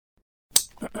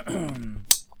Now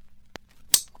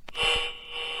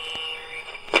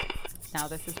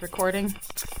this is recording.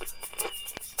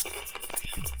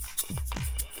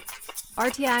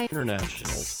 RTI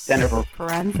International Center for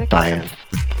Forensic Science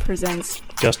presents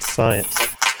Just Science.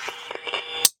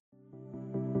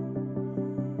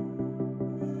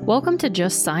 Welcome to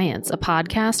Just Science, a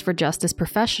podcast for justice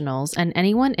professionals and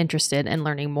anyone interested in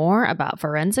learning more about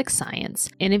forensic science,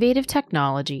 innovative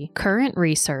technology, current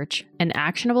research, and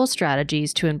actionable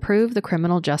strategies to improve the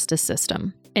criminal justice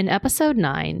system. In Episode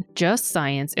 9, Just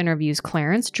Science interviews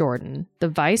Clarence Jordan, the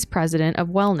Vice President of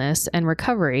Wellness and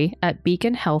Recovery at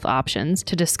Beacon Health Options,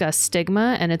 to discuss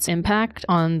stigma and its impact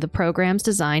on the programs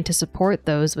designed to support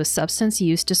those with substance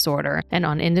use disorder and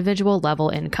on individual-level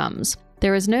incomes.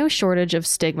 There is no shortage of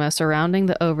stigma surrounding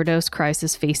the overdose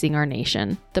crisis facing our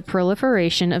nation. The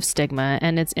proliferation of stigma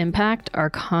and its impact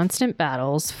are constant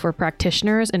battles for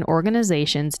practitioners and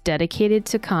organizations dedicated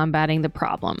to combating the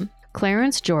problem.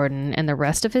 Clarence Jordan and the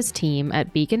rest of his team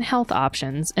at Beacon Health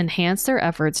Options enhance their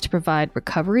efforts to provide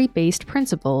recovery-based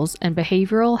principles and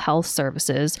behavioral health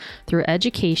services through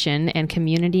education and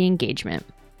community engagement.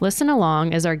 Listen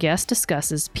along as our guest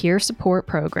discusses peer support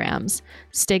programs,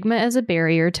 stigma as a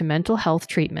barrier to mental health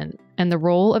treatment, and the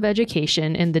role of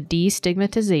education in the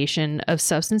de-stigmatization of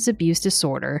substance abuse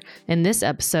disorder in this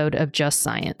episode of Just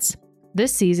Science.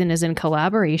 This season is in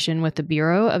collaboration with the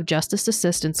Bureau of Justice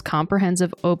Assistance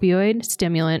Comprehensive Opioid,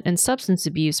 Stimulant, and Substance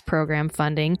Abuse Program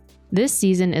funding. This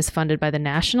season is funded by the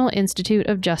National Institute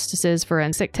of Justice's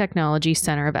Forensic Technology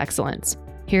Center of Excellence.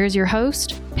 Here's your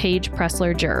host, Paige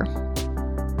Pressler-Jur.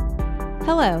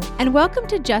 Hello, and welcome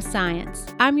to Just Science.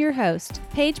 I'm your host,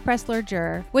 Paige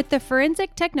Pressler-Jur, with the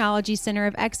Forensic Technology Center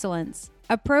of Excellence,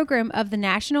 a program of the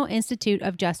National Institute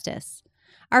of Justice.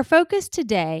 Our focus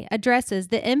today addresses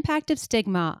the impact of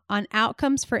stigma on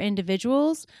outcomes for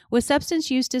individuals with substance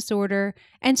use disorder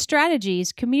and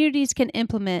strategies communities can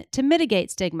implement to mitigate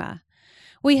stigma.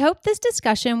 We hope this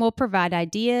discussion will provide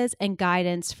ideas and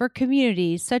guidance for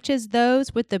communities such as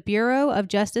those with the Bureau of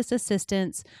Justice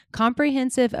Assistance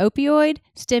Comprehensive Opioid,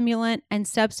 Stimulant, and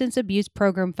Substance Abuse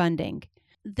Program funding.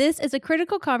 This is a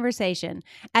critical conversation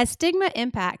as stigma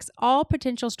impacts all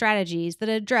potential strategies that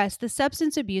address the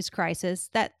substance abuse crisis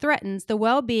that threatens the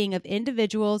well-being of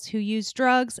individuals who use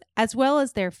drugs, as well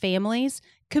as their families,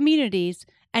 communities,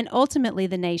 and ultimately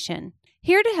the nation.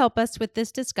 Here to help us with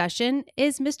this discussion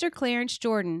is Mr. Clarence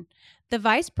Jordan, the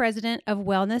Vice President of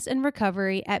Wellness and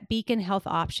Recovery at Beacon Health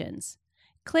Options.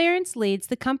 Clarence leads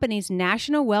the company's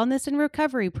National Wellness and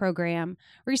Recovery Program,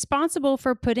 responsible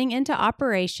for putting into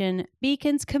operation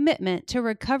Beacon's commitment to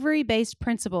recovery-based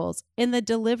principles in the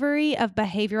delivery of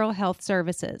behavioral health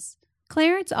services.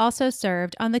 Clarence also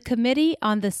served on the Committee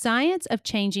on the Science of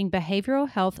Changing Behavioral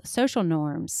Health Social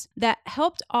Norms that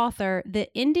helped author the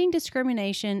Ending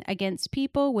Discrimination Against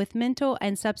People with Mental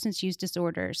and Substance Use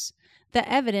Disorders, The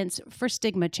Evidence for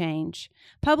Stigma Change,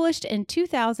 published in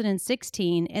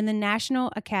 2016 in the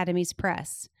National Academies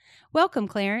Press. Welcome,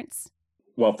 Clarence.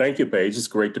 Well, thank you, Paige. It's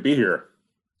great to be here.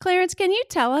 Clarence, can you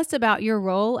tell us about your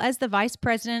role as the Vice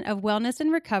President of Wellness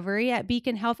and Recovery at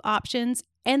Beacon Health Options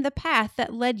and the path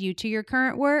that led you to your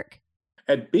current work?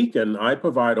 At Beacon, I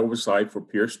provide oversight for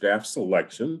peer staff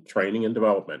selection, training, and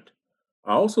development.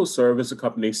 I also serve as the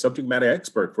company's subject matter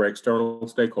expert for external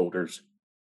stakeholders.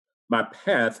 My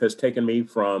path has taken me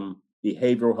from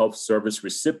behavioral health service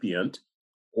recipient,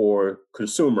 or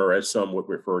consumer, as some would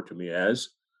refer to me as,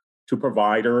 to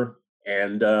provider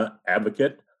and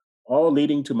advocate, all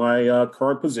leading to my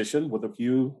current position with a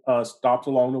few stops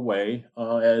along the way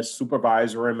as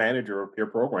supervisor and manager of peer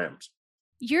programs.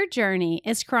 Your journey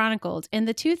is chronicled in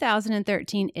the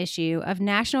 2013 issue of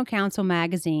National Council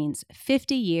Magazine's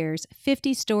 50 Years,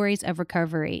 50 Stories of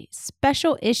Recovery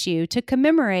special issue to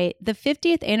commemorate the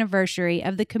 50th anniversary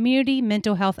of the Community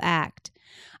Mental Health Act.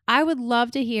 I would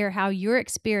love to hear how your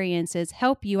experiences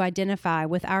help you identify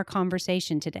with our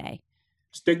conversation today.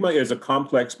 Stigma is a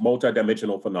complex,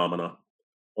 multidimensional phenomenon.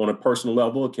 On a personal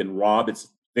level, it can rob its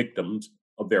victims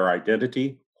of their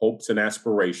identity, hopes, and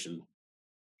aspiration.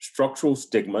 Structural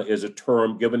stigma is a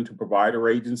term given to provider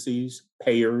agencies,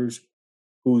 payers,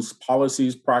 whose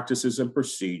policies, practices, and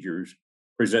procedures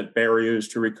present barriers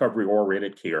to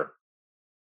recovery-oriented care.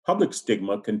 Public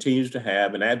stigma continues to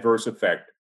have an adverse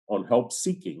effect on help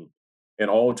seeking, and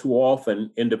all too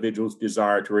often, individuals'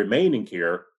 desire to remain in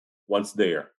care once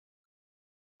there.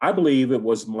 I believe it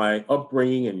was my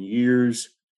upbringing and years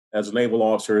as a naval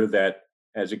officer that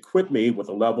has equipped me with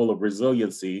a level of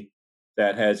resiliency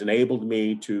that has enabled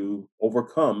me to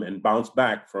overcome and bounce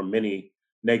back from many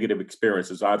negative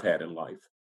experiences I've had in life.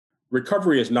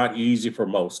 Recovery is not easy for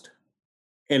most,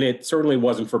 and it certainly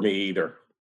wasn't for me either.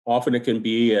 Often it can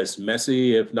be as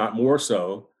messy, if not more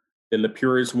so, than the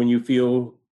periods when you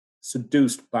feel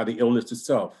seduced by the illness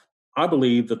itself. I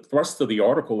believe the thrust of the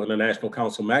article in the National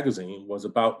Council magazine was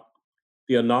about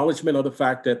the acknowledgement of the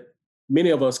fact that many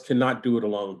of us cannot do it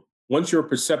alone. Once your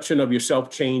perception of yourself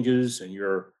changes and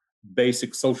your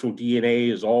basic social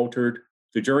DNA is altered,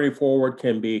 the journey forward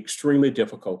can be extremely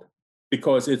difficult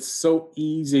because it's so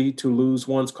easy to lose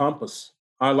one's compass.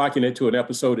 I liken it to an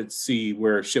episode at sea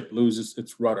where a ship loses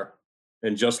its rudder.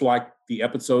 And just like the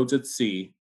episodes at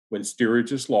sea, when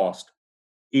steerage is lost,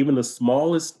 even the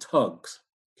smallest tugs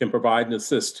can provide an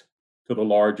assist to the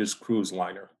largest cruise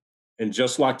liner. And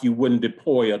just like you wouldn't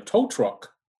deploy a tow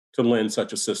truck to lend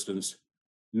such assistance,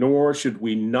 nor should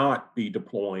we not be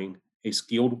deploying a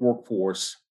skilled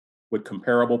workforce with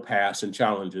comparable paths and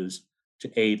challenges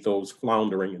to aid those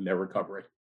floundering in their recovery.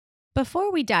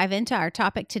 Before we dive into our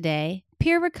topic today,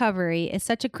 peer recovery is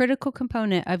such a critical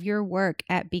component of your work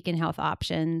at Beacon Health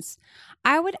Options.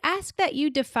 I would ask that you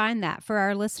define that for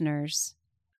our listeners.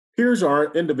 Peers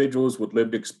are individuals with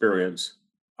lived experience.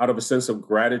 Out of a sense of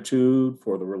gratitude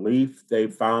for the relief they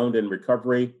found in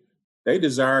recovery, they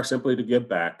desire simply to give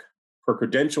back. For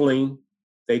credentialing,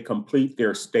 they complete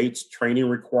their state's training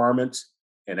requirements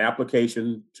and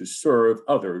application to serve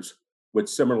others with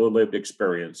similar lived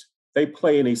experience. They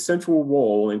play an essential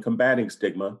role in combating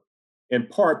stigma, in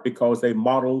part because they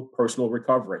model personal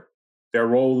recovery. Their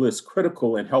role is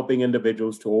critical in helping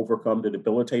individuals to overcome the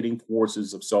debilitating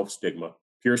forces of self-stigma.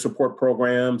 Peer support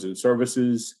programs and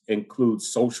services include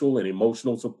social and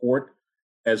emotional support,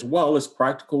 as well as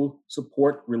practical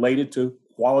support related to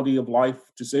quality of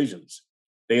life decisions.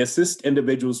 They assist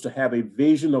individuals to have a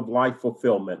vision of life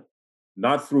fulfillment,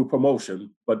 not through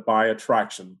promotion, but by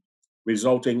attraction,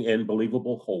 resulting in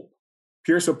believable hope.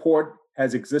 Peer support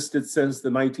has existed since the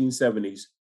 1970s,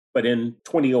 but in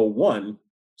 2001,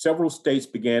 several states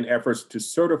began efforts to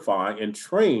certify and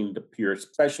train the peer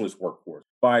specialist workforce.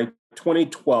 By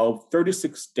 2012,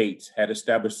 36 states had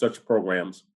established such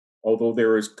programs, although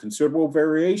there is considerable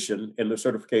variation in the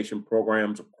certification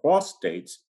programs across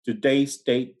states. Today,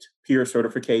 state peer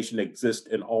certification exists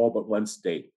in all but one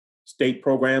state. State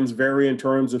programs vary in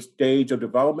terms of stage of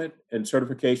development and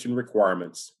certification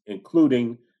requirements,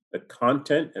 including the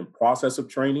content and process of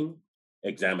training,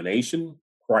 examination,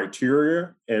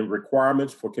 criteria, and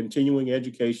requirements for continuing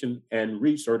education and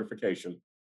recertification.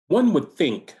 One would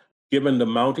think, given the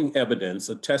mounting evidence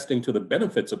attesting to the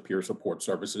benefits of peer support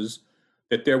services,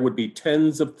 that there would be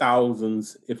tens of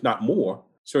thousands, if not more,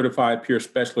 certified peer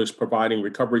specialists providing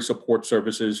recovery support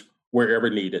services wherever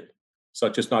needed.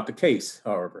 Such is not the case,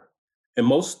 however. In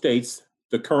most states,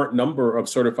 the current number of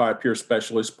certified peer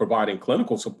specialists providing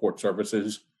clinical support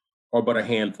services are but a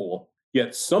handful.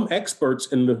 Yet some experts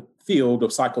in the field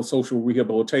of psychosocial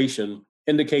rehabilitation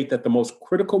indicate that the most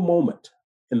critical moment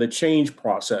in the change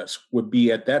process would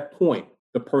be at that point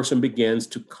the person begins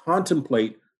to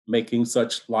contemplate making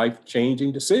such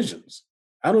life-changing decisions.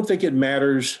 I don't think it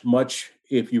matters much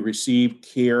if you receive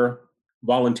care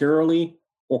voluntarily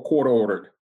or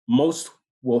court-ordered. Most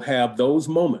will have those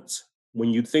moments when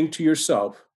you think to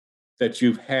yourself that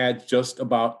you've had just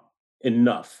about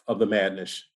enough of the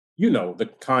madness. You know, the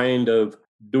kind of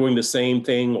doing the same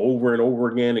thing over and over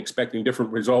again, expecting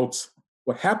different results.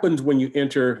 What happens when you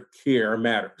enter care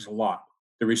matters a lot.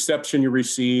 The reception you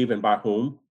receive and by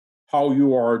whom, how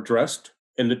you are addressed,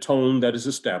 and the tone that is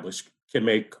established can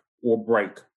make or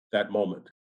break that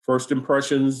moment. First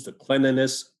impressions, the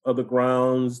cleanliness of the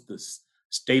grounds, the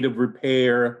state of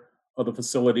repair of the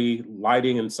facility,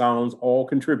 lighting and sounds all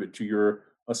contribute to your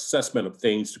assessment of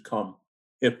things to come.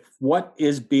 If what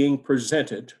is being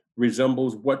presented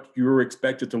resembles what you're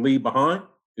expected to leave behind,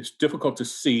 it's difficult to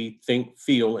see, think,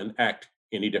 feel, and act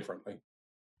any differently.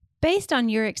 Based on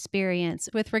your experience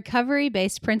with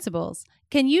recovery-based principles,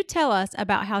 can you tell us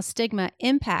about how stigma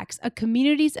impacts a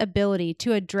community's ability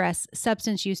to address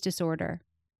substance use disorder?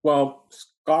 Well,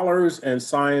 scholars and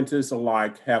scientists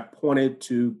alike have pointed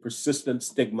to persistent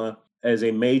stigma as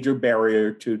a major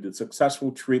barrier to the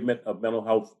successful treatment of mental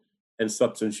health and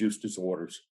substance use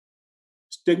disorders.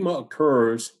 Stigma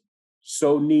occurs,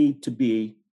 so need to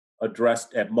be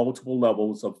addressed at multiple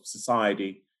levels of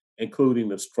society, including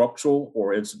the structural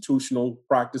or institutional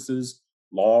practices,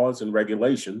 laws, and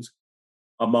regulations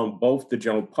among both the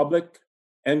general public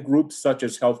and groups such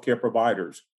as healthcare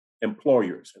providers,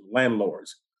 employers, and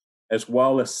landlords, as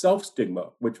well as self-stigma,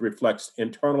 which reflects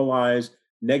internalized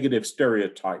negative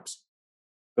stereotypes.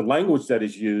 The language that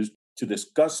is used to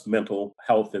discuss mental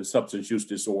health and substance use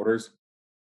disorders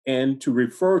and to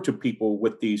refer to people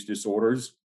with these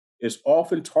disorders is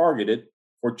often targeted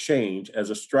for change as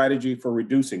a strategy for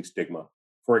reducing stigma.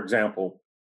 For example,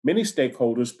 Many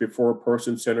stakeholders prefer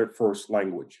person-centered first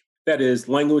language. That is,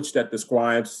 language that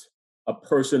describes a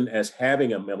person as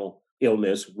having a mental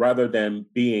illness rather than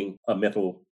being a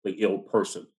mentally ill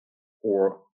person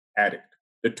or addict.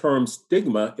 The term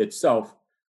stigma itself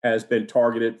has been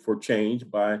targeted for change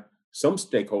by some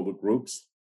stakeholder groups,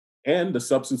 and the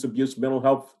Substance Abuse Mental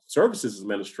Health Services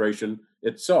Administration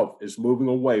itself is moving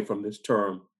away from this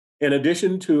term. In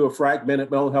addition to a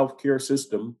fragmented mental health care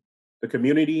system, the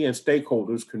community and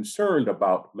stakeholders concerned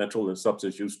about mental and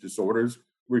substance use disorders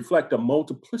reflect a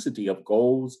multiplicity of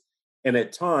goals and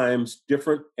at times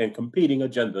different and competing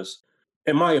agendas.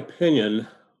 In my opinion,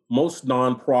 most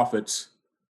nonprofits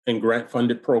and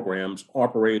grant-funded programs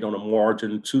operate on a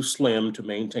margin too slim to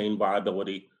maintain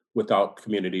viability without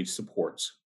community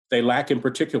supports. They lack, in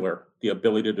particular, the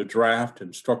ability to draft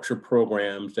and structure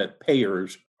programs that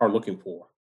payers are looking for.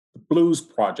 The Blues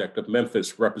Project of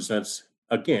Memphis represents,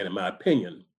 again, in my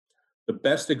opinion, the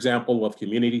best example of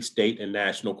community, state, and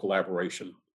national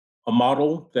collaboration, a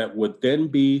model that would then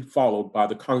be followed by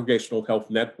the Congregational Health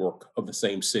Network of the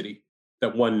same city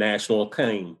that won national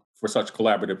acclaim for such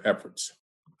collaborative efforts.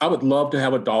 I would love to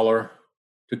have $1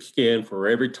 to kick in for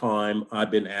every time I've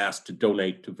been asked to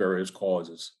donate to various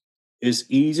causes. It's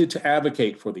easy to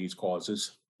advocate for these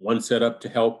causes, one set up to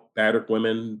help battered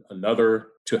women, another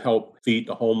to help feed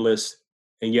the homeless,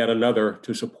 and yet another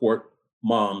to support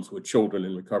moms with children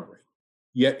in recovery.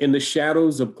 Yet in the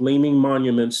shadows of gleaming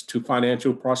monuments to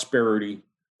financial prosperity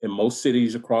in most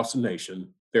cities across the nation,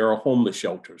 there are homeless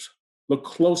shelters. Look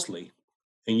closely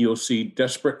and you'll see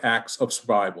desperate acts of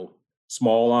survival,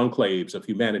 small enclaves of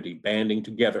humanity banding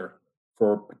together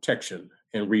for protection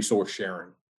and resource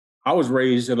sharing. I was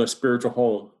raised in a spiritual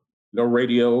home, no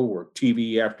radio or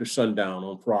TV after sundown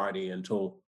on Friday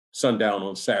until sundown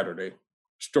on Saturday.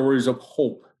 Stories of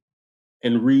hope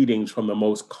and readings from the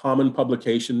most common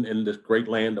publication in this great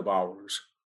land of ours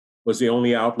was the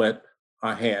only outlet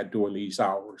I had during these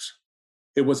hours.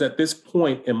 It was at this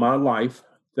point in my life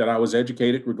that I was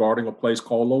educated regarding a place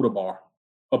called Lodabar,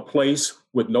 a place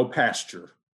with no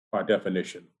pasture by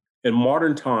definition. In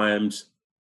modern times,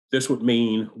 this would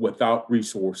mean without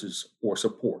resources or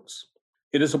supports.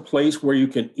 It is a place where you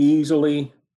can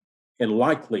easily and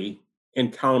likely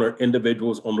encounter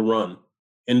individuals on the run,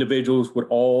 individuals with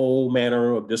all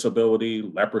manner of disability,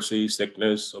 leprosy,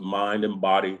 sickness of mind and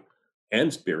body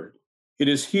and spirit. It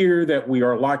is here that we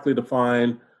are likely to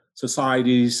find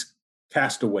society's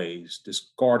castaways,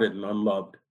 discarded and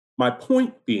unloved. My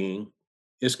point being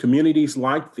is communities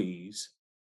like these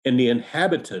and the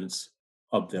inhabitants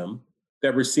of them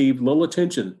that receive little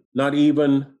attention, not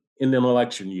even in an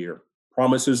election year.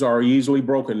 Promises are easily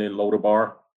broken in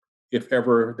Lodabar, if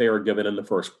ever they are given in the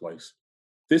first place.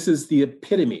 This is the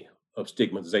epitome of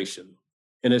stigmatization,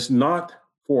 and it's not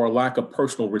for a lack of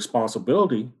personal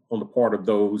responsibility on the part of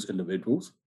those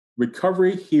individuals.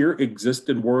 Recovery here exists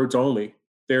in words only.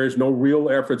 There is no real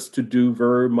efforts to do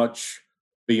very much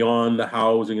beyond the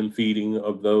housing and feeding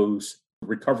of those.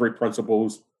 Recovery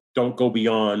principles don't go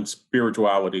beyond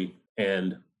spirituality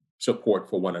and support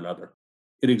for one another.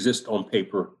 It exists on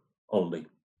paper only.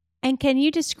 And can you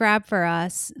describe for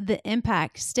us the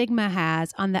impact stigma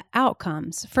has on the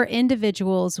outcomes for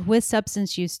individuals with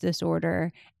substance use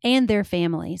disorder and their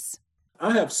families?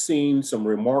 I have seen some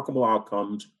remarkable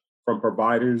outcomes from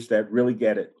providers that really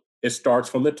get it. It starts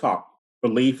from the top.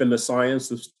 Belief in the science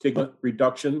of stigma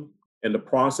reduction and the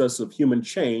process of human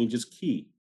change is key.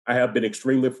 I have been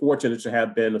extremely fortunate to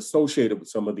have been associated with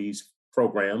some of these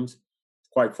programs,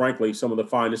 quite frankly, some of the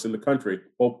finest in the country,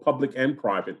 both public and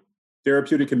private.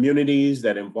 Therapeutic communities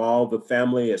that involve the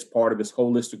family as part of its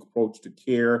holistic approach to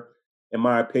care, in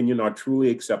my opinion, are truly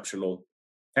exceptional.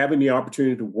 Having the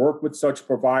opportunity to work with such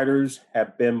providers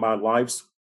have been my life's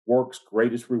work's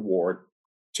greatest reward.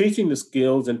 Teaching the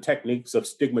skills and techniques of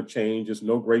stigma change is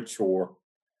no great chore.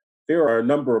 There are a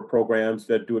number of programs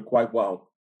that do it quite well.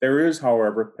 There is,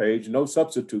 however, Paige, no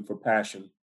substitute for passion.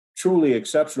 Truly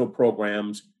exceptional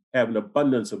programs have an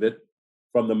abundance of it,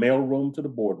 from the mailroom to the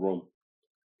boardroom.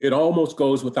 It almost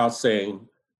goes without saying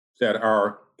that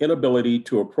our inability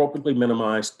to appropriately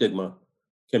minimize stigma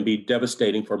can be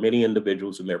devastating for many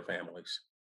individuals and their families.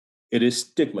 It is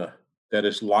stigma that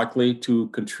is likely to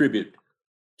contribute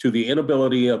to the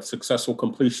inability of successful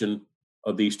completion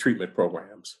of these treatment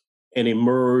programs and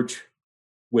emerge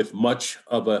with much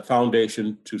of a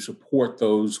foundation to support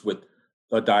those with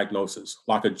a diagnosis,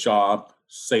 like a job,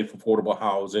 safe, affordable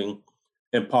housing,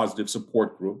 and positive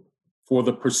support group. For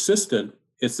the persistent,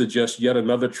 it suggests yet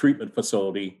another treatment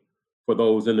facility for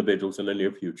those individuals in the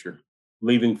near future,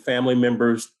 leaving family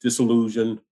members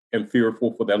disillusioned and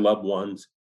fearful for their loved ones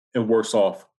and worse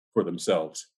off for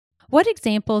themselves. What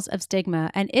examples of stigma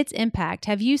and its impact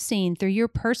have you seen through your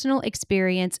personal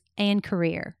experience and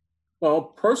career? Well,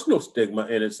 personal stigma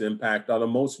and its impact are the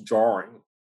most jarring.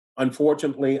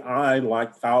 Unfortunately, I,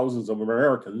 like thousands of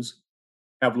Americans,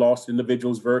 have lost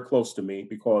individuals very close to me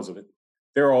because of it.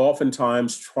 There are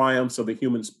oftentimes triumphs of the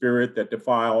human spirit that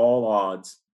defy all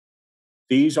odds.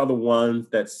 These are the ones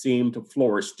that seem to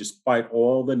flourish despite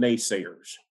all the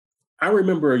naysayers. I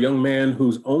remember a young man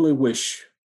whose only wish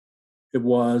it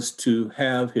was to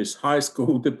have his high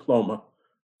school diploma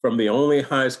from the only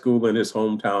high school in his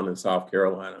hometown in South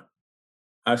Carolina.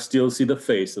 I still see the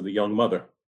face of the young mother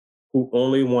who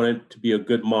only wanted to be a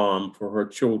good mom for her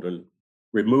children,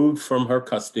 removed from her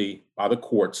custody by the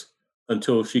courts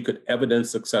until she could evidence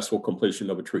successful completion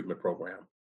of a treatment program.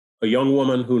 A young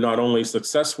woman who not only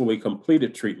successfully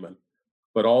completed treatment,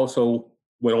 but also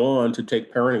went on to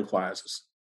take parenting classes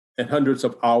and hundreds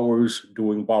of hours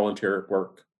doing volunteer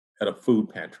work at a food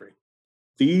pantry.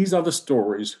 These are the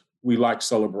stories we like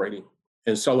celebrating,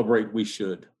 and celebrate we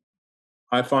should.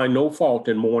 I find no fault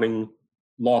in mourning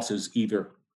losses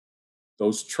either,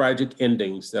 those tragic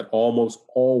endings that almost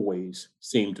always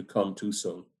seem to come too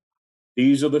soon.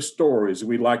 These are the stories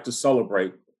we like to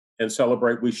celebrate, and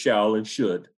celebrate we shall and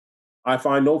should. I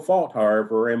find no fault,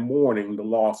 however, in mourning the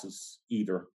losses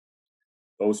either,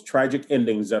 those tragic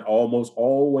endings that almost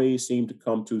always seem to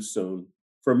come too soon.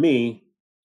 For me,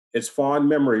 it's fond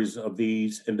memories of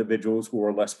these individuals who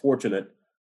are less fortunate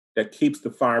that keeps the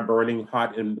fire burning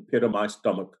hot in the pit of my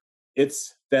stomach.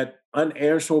 It's that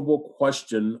unanswerable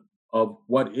question of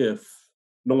what if,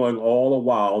 knowing all the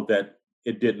while that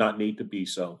it did not need to be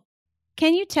so.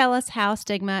 Can you tell us how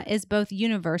stigma is both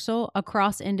universal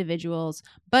across individuals,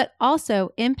 but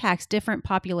also impacts different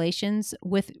populations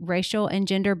with racial and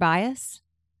gender bias?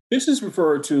 This is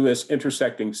referred to as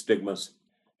intersecting stigmas,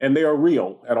 and they are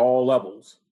real at all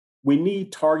levels. We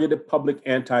need targeted public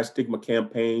anti stigma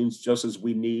campaigns just as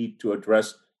we need to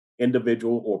address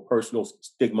individual or personal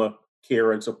stigma,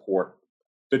 care, and support.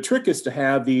 The trick is to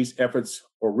have these efforts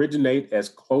originate as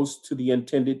close to the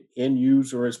intended end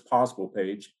user as possible,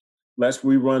 Paige, lest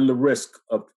we run the risk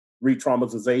of re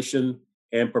traumatization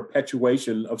and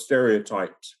perpetuation of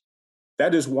stereotypes.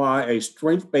 That is why a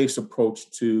strength based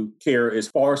approach to care is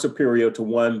far superior to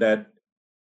one that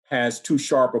has too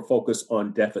sharp a focus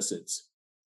on deficits.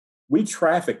 We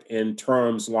traffic in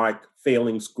terms like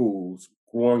failing schools,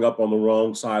 growing up on the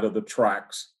wrong side of the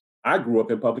tracks. I grew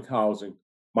up in public housing.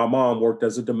 My mom worked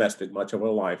as a domestic much of her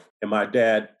life, and my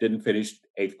dad didn't finish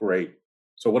 8th grade.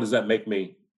 So, what does that make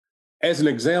me? As an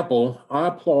example, I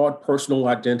applaud personal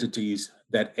identities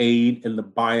that aid in the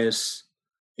bias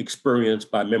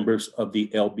experienced by members of the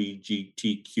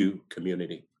LGBTQ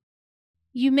community.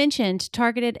 You mentioned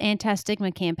targeted anti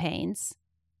stigma campaigns.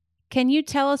 Can you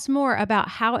tell us more about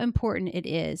how important it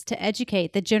is to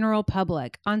educate the general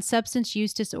public on substance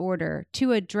use disorder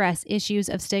to address issues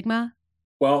of stigma?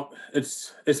 Well,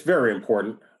 it's very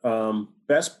important.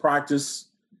 Best practice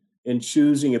in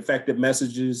choosing effective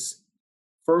messages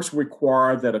first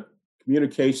require that a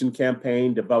communication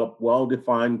campaign develop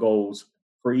well-defined goals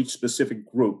for each specific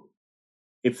group.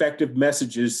 Effective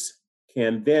messages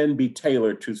can then be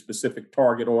tailored to specific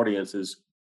target audiences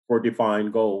for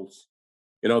defined goals.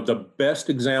 You know, the best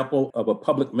example of a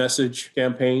public message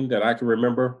campaign that I can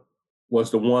remember was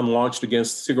the one launched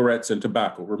against cigarettes and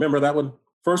tobacco. Remember that one?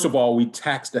 First of all, we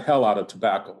taxed the hell out of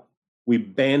tobacco. We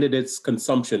banned its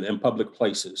consumption in public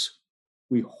places.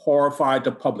 We horrified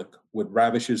the public with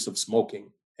ravages of smoking.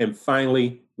 And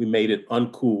finally, we made it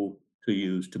uncool to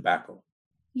use tobacco.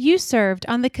 You served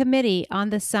on the Committee on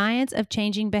the Science of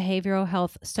Changing Behavioral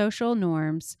Health Social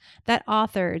Norms that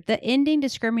authored the Ending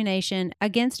Discrimination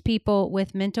Against People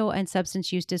with Mental and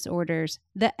Substance Use Disorders,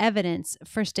 the Evidence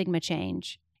for Stigma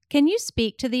Change. Can you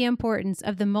speak to the importance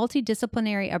of the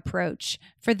multidisciplinary approach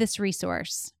for this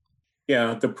resource?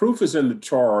 Yeah, the proof is in the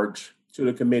charge to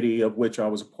the committee of which I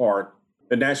was a part.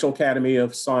 The National Academy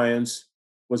of Science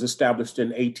was established in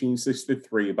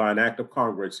 1863 by an act of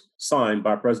Congress signed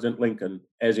by President Lincoln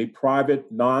as a private,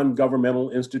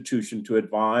 non-governmental institution to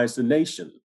advise the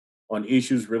nation on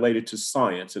issues related to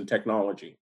science and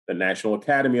technology. The National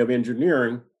Academy of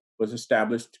Engineering was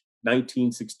established in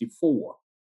 1964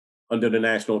 under the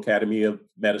National Academy of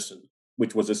Medicine,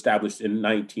 which was established in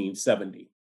 1970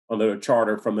 under a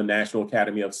charter from the National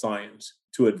Academy of Science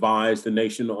to advise the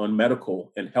nation on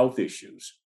medical and health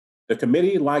issues. The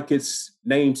committee, like its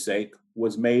namesake,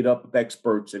 was made up of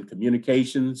experts in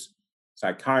communications,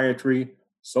 psychiatry,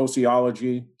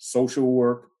 sociology, social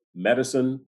work,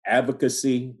 medicine,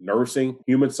 advocacy, nursing,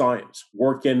 human science,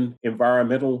 work in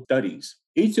environmental studies,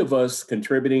 each of us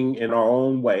contributing in our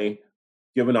own way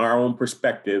given our own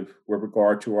perspective with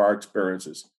regard to our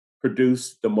experiences,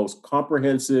 produced the most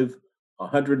comprehensive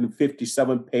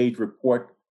 157-page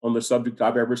report on the subject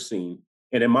I've ever seen.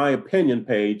 And in my opinion,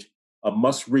 Paige, a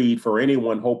must-read for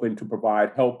anyone hoping to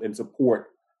provide help and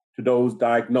support to those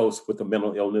diagnosed with a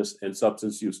mental illness and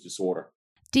substance use disorder.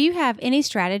 Do you have any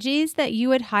strategies that you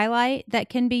would highlight that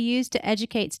can be used to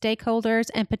educate stakeholders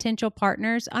and potential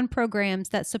partners on programs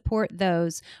that support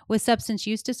those with substance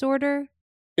use disorder?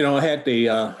 You know, I had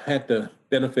the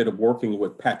benefit of working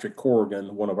with Patrick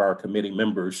Corrigan, one of our committee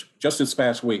members, just this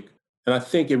past week. And I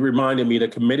think it reminded me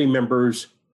that committee members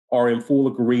are in full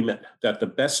agreement that the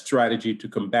best strategy to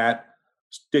combat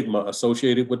stigma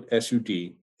associated with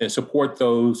SUD and support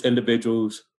those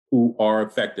individuals who are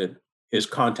affected is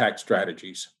contact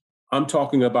strategies. I'm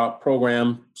talking about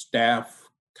program staff,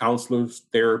 counselors,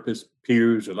 therapists,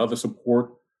 peers, and other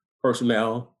support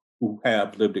personnel who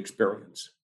have lived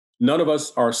experience. None of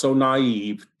us are so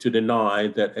naive to deny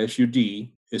that SUD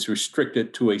is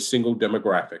restricted to a single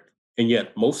demographic. And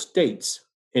yet most states,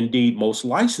 indeed most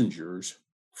licensures,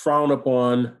 frown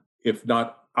upon, if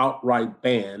not outright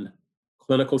ban,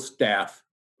 clinical staff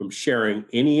from sharing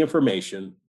any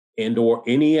information and or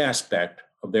any aspect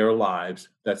of their lives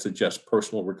that suggests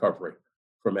personal recovery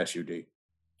from SUD.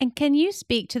 And can you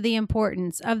speak to the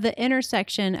importance of the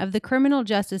intersection of the criminal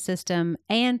justice system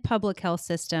and public health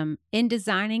system in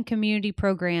designing community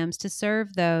programs to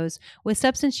serve those with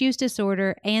substance use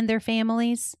disorder and their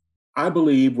families? I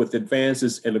believe with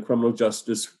advances in the criminal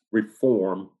justice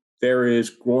reform, there is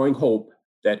growing hope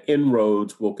that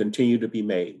inroads will continue to be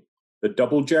made. The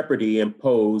double jeopardy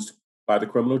imposed by the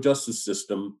criminal justice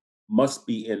system must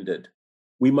be ended.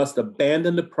 We must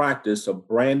abandon the practice of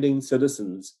branding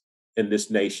citizens in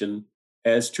this nation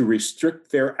as to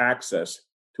restrict their access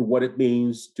to what it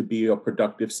means to be a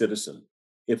productive citizen.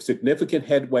 If significant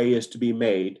headway is to be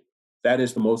made, that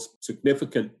is the most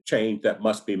significant change that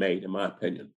must be made, in my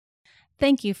opinion.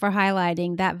 Thank you for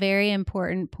highlighting that very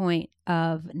important point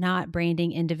of not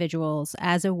branding individuals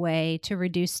as a way to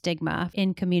reduce stigma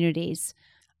in communities.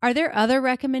 Are there other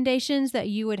recommendations that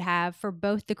you would have for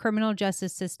both the criminal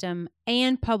justice system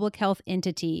and public health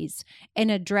entities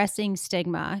in addressing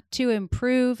stigma to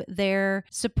improve their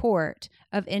support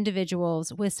of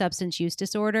individuals with substance use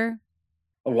disorder?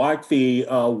 Like the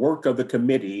work of the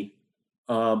committee,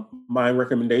 my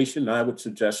recommendation, I would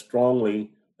suggest strongly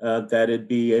that it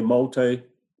be a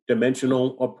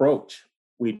multi-dimensional approach.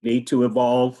 We need to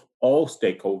involve all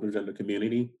stakeholders in the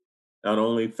community, not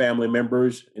only family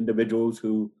members, individuals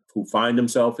who find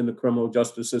themselves in the criminal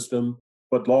justice system,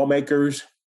 but lawmakers,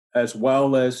 as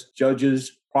well as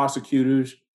judges,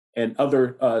 prosecutors, and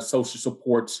other social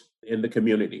supports in the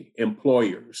community.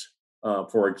 Employers,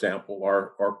 for example,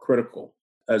 are critical,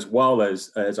 as well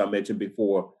as I mentioned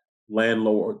before,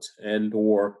 landlords and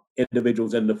or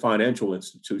individuals in the financial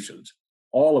institutions.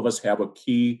 All of us have a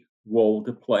key role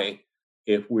to play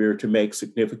if we're to make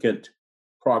significant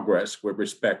progress with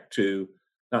respect to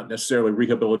not necessarily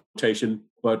rehabilitation,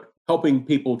 but helping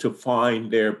people to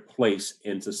find their place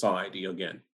in society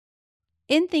again.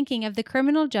 In thinking of the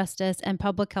criminal justice and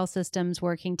public health systems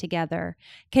working together,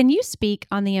 can you speak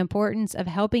on the importance of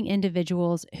helping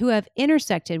individuals who have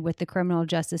intersected with the criminal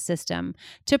justice system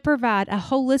to provide a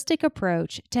holistic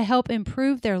approach to help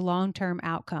improve their long-term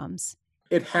outcomes?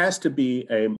 It has to be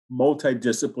a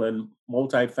multidiscipline,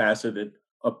 multifaceted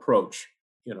approach.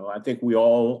 You know, I think we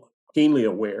all keenly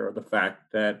aware of the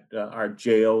fact that our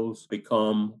jails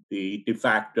become the de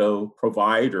facto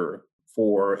provider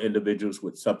for individuals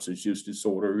with substance use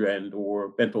disorder and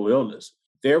or mental illness.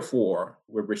 Therefore,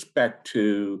 with respect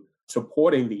to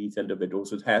supporting these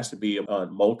individuals, it has to be a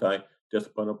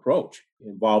multidisciplinary approach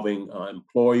involving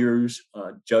employers,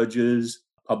 judges,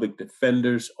 public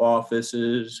defenders'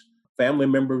 offices, family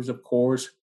members, of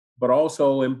course, but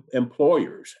also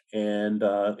employers and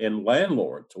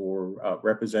landlords or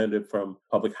representative from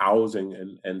public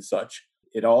housing and such.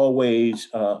 It always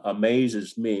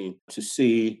amazes me to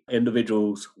see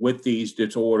individuals with these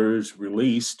disorders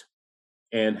released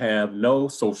and have no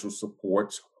social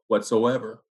supports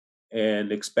whatsoever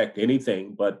and expect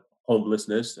anything but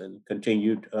homelessness and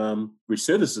continued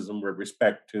recidivism with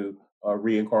respect to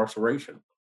reincarceration.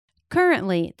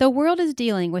 Currently, the world is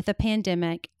dealing with a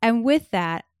pandemic, and with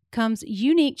that comes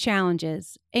unique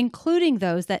challenges, including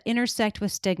those that intersect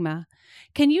with stigma.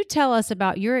 Can you tell us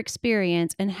about your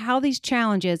experience and how these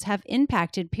challenges have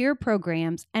impacted peer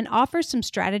programs and offer some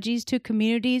strategies to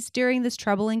communities during this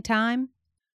troubling time?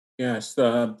 Yes,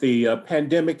 the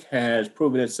pandemic has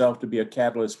proven itself to be a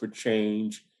catalyst for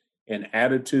change in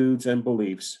attitudes and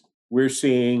beliefs. We're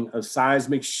seeing a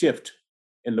seismic shift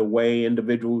in the way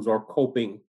individuals are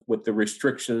coping with the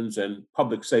restrictions and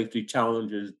public safety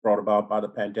challenges brought about by the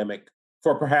pandemic.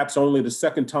 For perhaps only the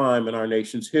second time in our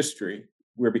nation's history,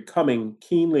 we're becoming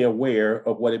keenly aware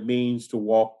of what it means to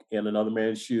walk in another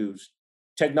man's shoes.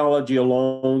 Technology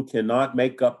alone cannot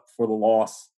make up for the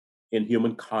loss in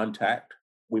human contact.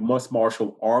 We must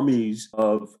marshal armies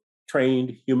of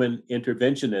trained human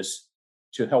interventionists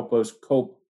to help us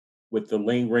cope with the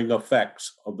lingering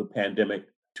effects of the pandemic,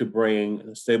 to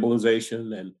bring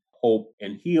stabilization and hope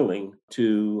and healing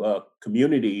to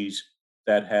communities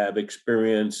that have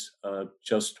experienced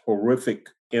just horrific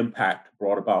impact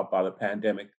brought about by the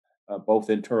pandemic, both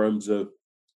in terms of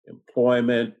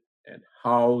employment and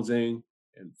housing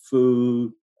and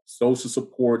food, social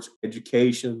supports,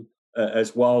 education,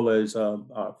 as well as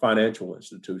financial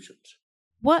institutions.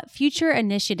 What future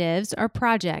initiatives or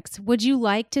projects would you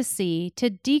like to see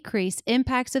to decrease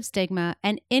impacts of stigma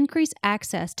and increase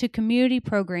access to community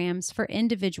programs for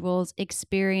individuals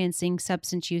experiencing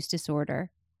substance use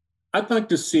disorder? I'd like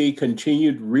to see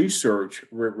continued research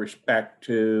with respect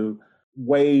to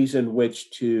ways in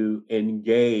which to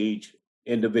engage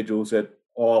individuals at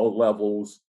all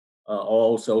levels,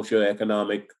 all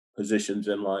socioeconomic positions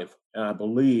in life. And I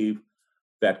believe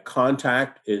that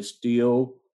contact is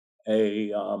still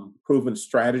a proven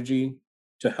strategy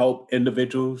to help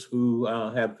individuals who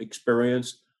have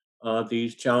experienced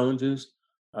these challenges.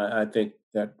 I think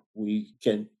that we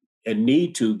can and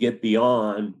need to get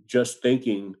beyond just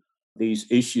thinking these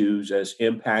issues as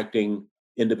impacting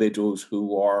individuals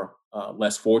who are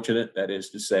less fortunate, that is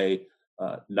to say,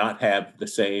 not have the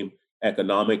same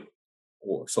economic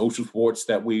or social supports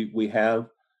that we have.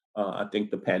 I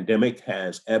think the pandemic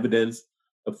has evidenced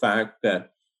the fact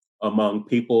that among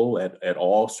people at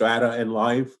all strata in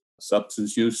life,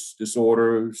 substance use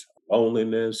disorders,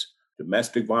 loneliness,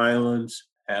 domestic violence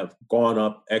have gone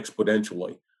up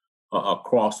exponentially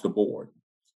across the board.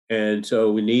 And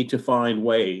so we need to find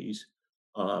ways,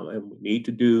 and we need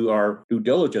to do our due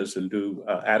diligence and do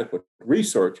adequate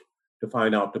research to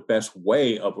find out the best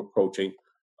way of approaching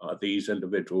these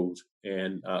individuals.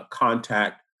 And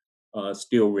contact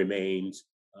still remains,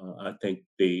 I think,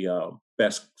 the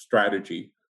best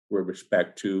strategy with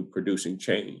respect to producing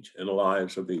change in the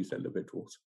lives of these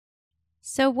individuals.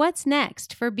 So, what's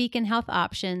next for Beacon Health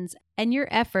Options and your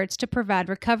efforts to provide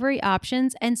recovery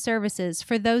options and services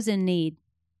for those in need?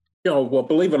 Well,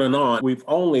 believe it or not, we've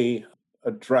only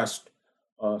addressed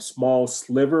a small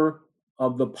sliver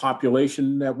of the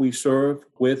population that we serve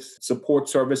with support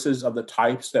services of the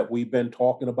types that we've been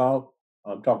talking about.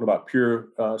 I'm talking about pure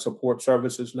support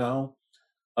services now.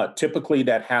 Typically,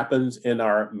 that happens in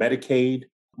our Medicaid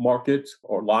markets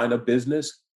or line of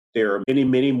business. There are many,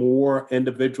 many more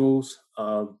individuals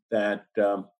that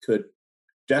could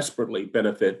desperately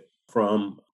benefit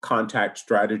from contact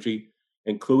strategy,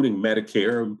 including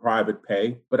Medicare and private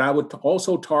pay. But I would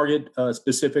also target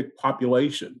specific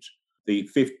populations, the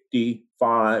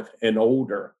 55 and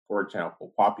older, for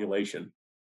example, population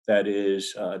that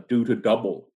is due to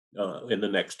double in the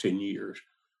next 10 years,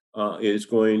 is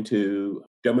going to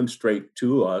demonstrate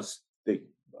to us the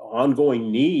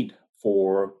ongoing need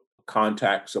for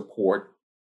contact support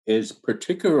is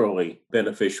particularly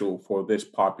beneficial for this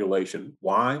population.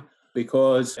 Why?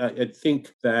 Because I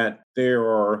think that there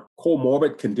are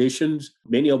comorbid conditions,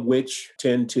 many of which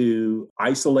tend to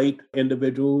isolate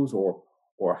individuals or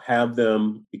have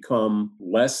them become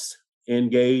less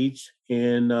engaged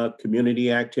in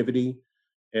community activity,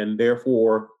 and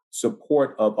therefore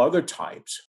support of other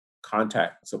types,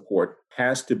 contact support,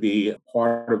 has to be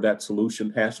part of that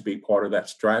solution, has to be part of that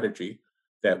strategy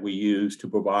that we use to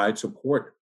provide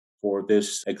support for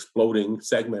this exploding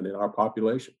segment in our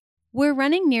population. We're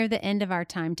running near the end of our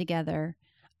time together.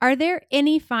 Are there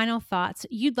any final thoughts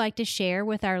you'd like to share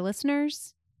with our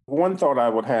listeners? One thought I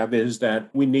would have is that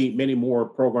we need many more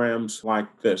programs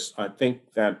like this. I think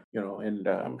that,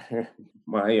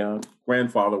 my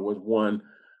grandfather was one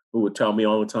who would tell me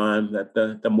all the time that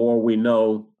the more we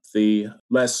know, the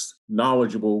less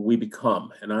knowledgeable we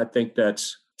become. And I think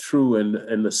that's true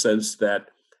in the sense that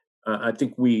I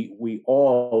think we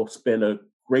all spend a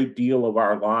great deal of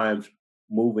our lives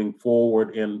moving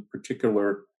forward in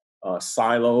particular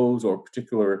silos or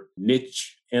particular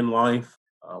niche in life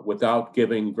without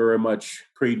giving very much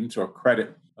credence or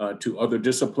credit to other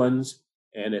disciplines.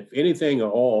 And if anything at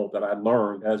all that I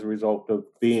learned as a result of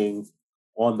being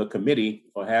on the committee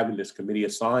or having this committee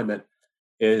assignment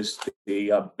is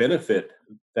the benefit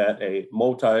that a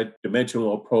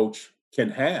multi-dimensional approach can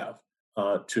have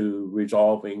to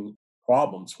resolving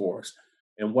problems for us.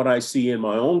 And what I see in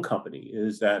my own company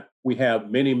is that we have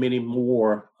many, many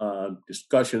more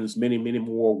discussions, many, many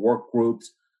more work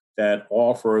groups that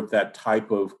offer that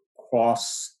type of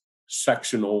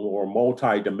cross-sectional or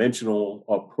multi-dimensional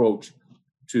approach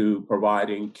to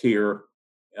providing care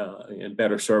and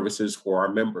better services for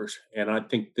our members. And I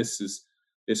think this is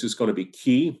going to be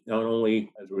key, not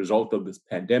only as a result of this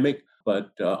pandemic,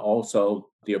 but also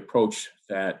the approach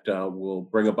that will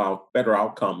bring about better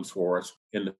outcomes for us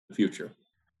in the future.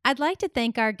 I'd like to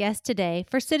thank our guest today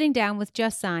for sitting down with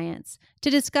Just Science to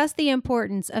discuss the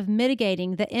importance of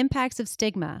mitigating the impacts of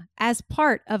stigma as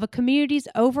part of a community's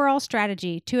overall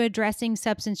strategy to addressing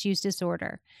substance use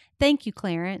disorder. Thank you,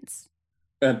 Clarence.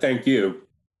 And thank you.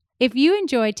 If you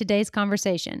enjoyed today's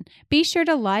conversation, be sure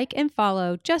to like and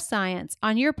follow Just Science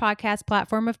on your podcast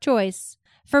platform of choice.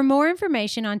 For more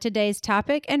information on today's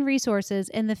topic and resources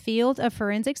in the field of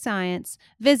forensic science,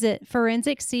 visit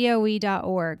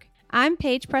forensiccoe.org. I'm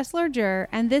Paige Pressler-Jur,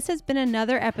 and this has been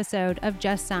another episode of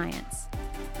Just Science.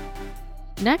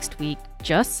 Next week,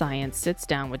 Just Science sits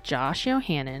down with Josh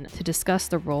Yohannan to discuss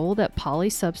the role that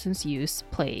polysubstance use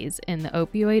plays in the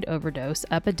opioid overdose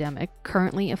epidemic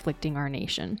currently afflicting our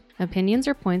nation. Opinions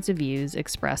or points of views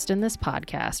expressed in this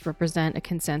podcast represent a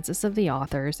consensus of the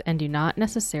authors and do not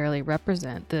necessarily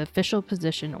represent the official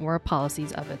position or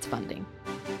policies of its funding.